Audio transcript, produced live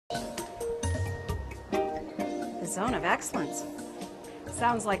Zone of Excellence.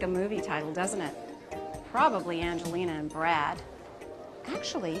 Sounds like a movie title, doesn't it? Probably Angelina and Brad.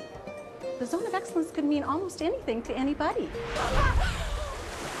 Actually, the Zone of Excellence could mean almost anything to anybody.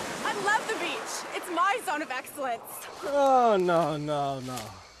 I love the beach. It's my Zone of Excellence. Oh, no.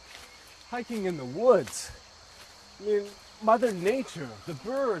 Hiking in the woods. I mean, Mother Nature, the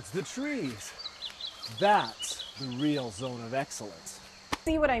birds, the trees. That's the real Zone of Excellence.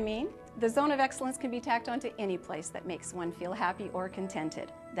 See what I mean? The Zone of Excellence can be tacked onto any place that makes one feel happy or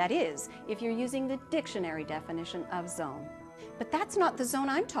contented. That is, if you're using the dictionary definition of zone. But that's not the zone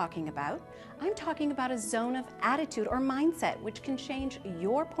I'm talking about. I'm talking about a zone of attitude or mindset which can change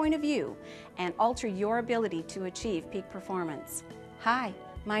your point of view and alter your ability to achieve peak performance. Hi,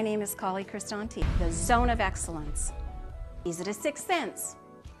 my name is Colli. The Zone of Excellence. Is it a sixth sense?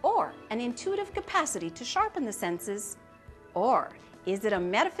 Or an intuitive capacity to sharpen the senses? Or is it a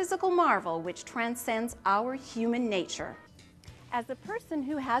metaphysical marvel which transcends our human nature? As a person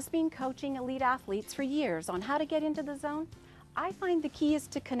who has been coaching elite athletes for years on how to get into the zone, I find the key is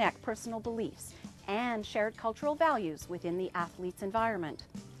to connect personal beliefs and shared cultural values within the athlete's environment.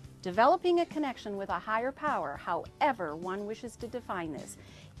 Developing a connection with a higher power, however one wishes to define this,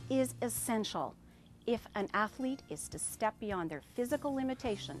 is essential if an athlete is to step beyond their physical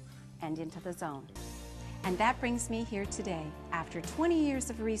limitation and into the zone. And that brings me here today, after 20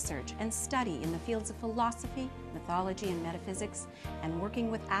 years of research and study in the fields of philosophy, mythology, and metaphysics, and working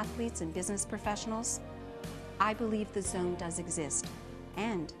with athletes and business professionals. I believe the zone does exist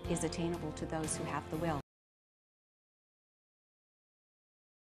and is attainable to those who have the will.